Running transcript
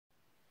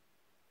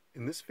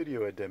In this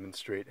video I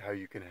demonstrate how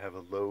you can have a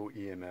low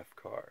EMF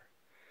car.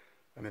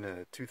 I'm in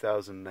a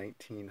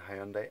 2019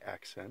 Hyundai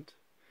Accent,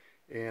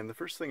 and the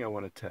first thing I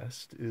want to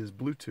test is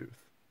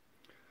Bluetooth.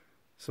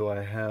 So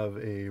I have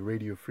a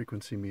radio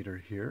frequency meter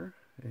here,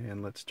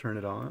 and let's turn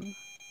it on.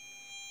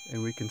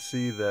 And we can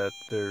see that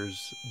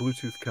there's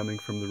Bluetooth coming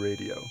from the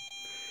radio.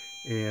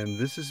 And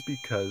this is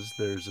because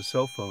there's a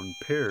cell phone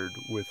paired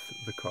with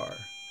the car.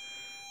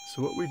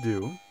 So what we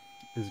do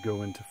is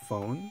go into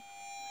Phone,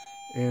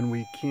 and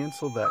we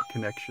cancel that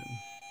connection,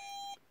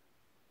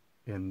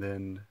 and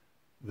then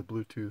the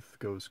Bluetooth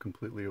goes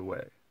completely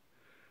away.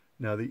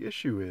 Now the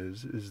issue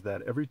is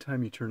that every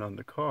time you turn on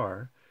the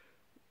car,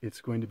 it's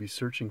going to be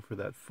searching for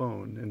that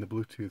phone, and the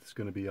Bluetooth is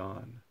going to be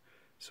on.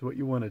 So what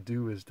you want to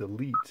do is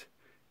delete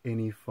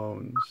any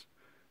phones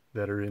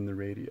that are in the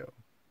radio.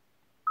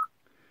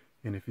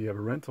 And if you have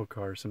a rental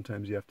car,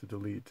 sometimes you have to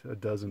delete a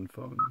dozen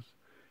phones,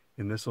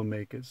 and this will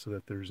make it so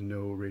that there's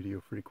no radio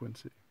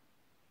frequency.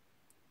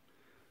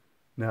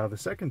 Now the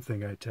second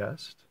thing I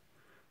test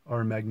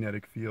are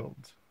magnetic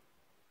fields.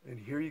 And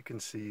here you can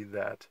see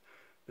that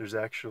there's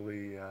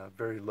actually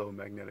very low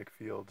magnetic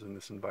fields in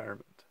this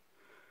environment.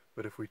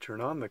 But if we turn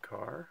on the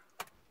car,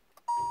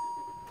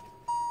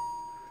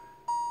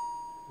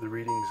 the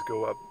readings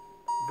go up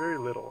very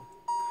little.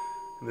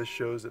 And this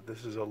shows that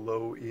this is a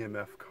low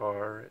EMF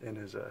car and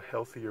is a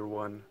healthier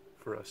one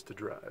for us to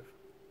drive.